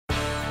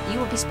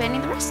will be spending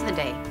the rest of the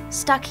day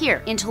stuck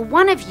here until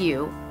one of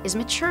you is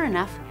mature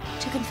enough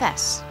to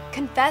confess.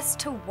 Confess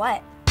to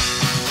what?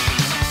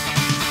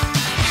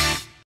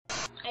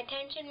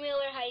 Attention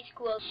Wheeler High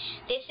School.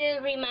 This is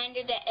a reminder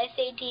that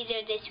SATs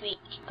are this week.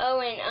 Oh,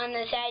 and on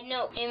a side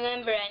note,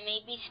 remember I may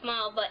be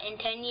small, but in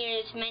 10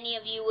 years, many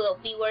of you will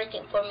be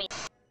working for me.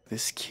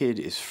 This kid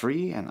is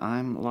free and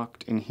I'm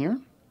locked in here?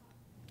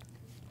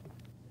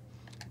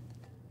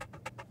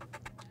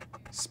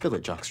 Spill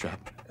it, jockstrap.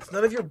 It's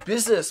none of your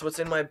business what's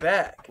in my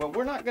bag. Well,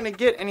 we're not gonna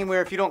get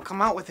anywhere if you don't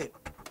come out with it,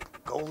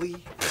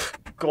 goalie.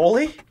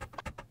 Goalie?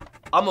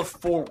 I'm a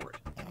forward.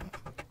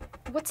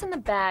 What's in the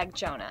bag,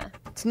 Jonah?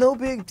 It's no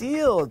big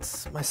deal.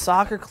 It's my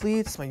soccer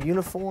cleats, my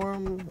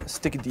uniform, a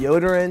stick of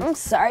deodorant. I'm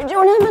sorry,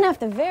 Jonah, I'm gonna have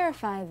to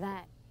verify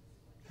that.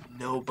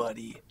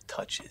 Nobody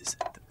touches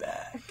the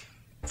bag.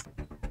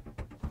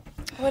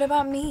 What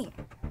about me?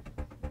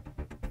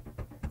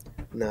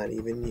 Not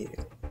even you.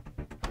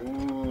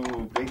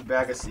 Ooh, big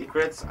bag of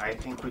secrets. I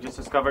think we just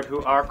discovered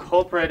who our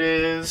culprit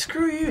is.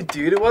 Screw you,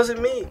 dude. It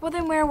wasn't me. Well,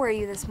 then where were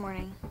you this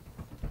morning?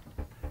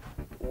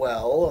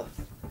 Well,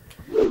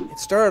 it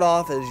started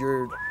off as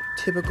your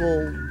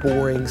typical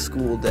boring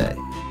school day.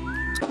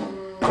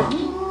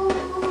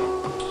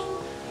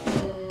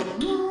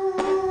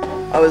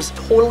 I was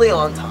totally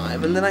on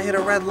time, and then I hit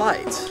a red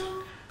light.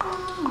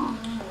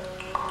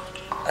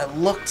 I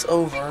looked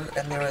over,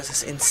 and there was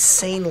this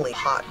insanely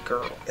hot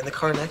girl in the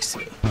car next to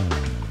me.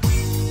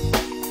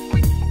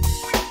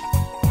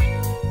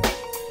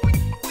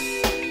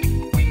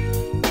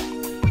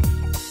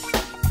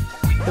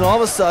 And all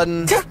of a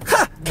sudden,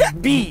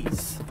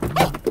 bees.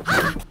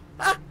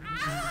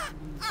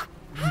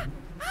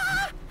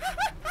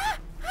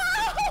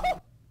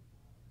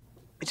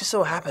 It just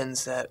so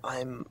happens that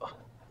I'm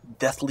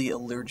deathly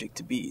allergic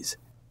to bees.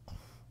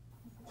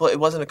 Well, it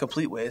wasn't a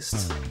complete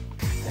waste.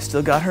 I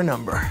still got her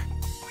number.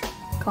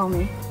 Call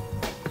me.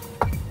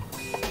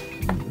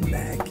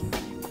 Maggie.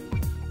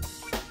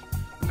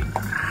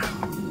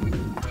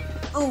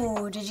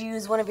 Ooh, did you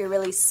use one of your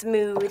really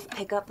smooth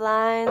pickup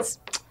lines?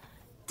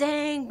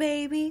 Dang,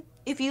 baby.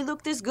 If you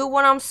look this good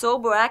when I'm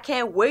sober, I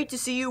can't wait to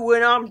see you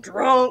when I'm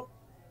drunk.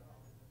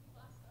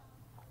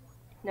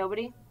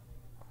 Nobody?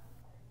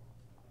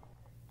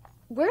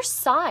 Where's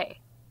Cy?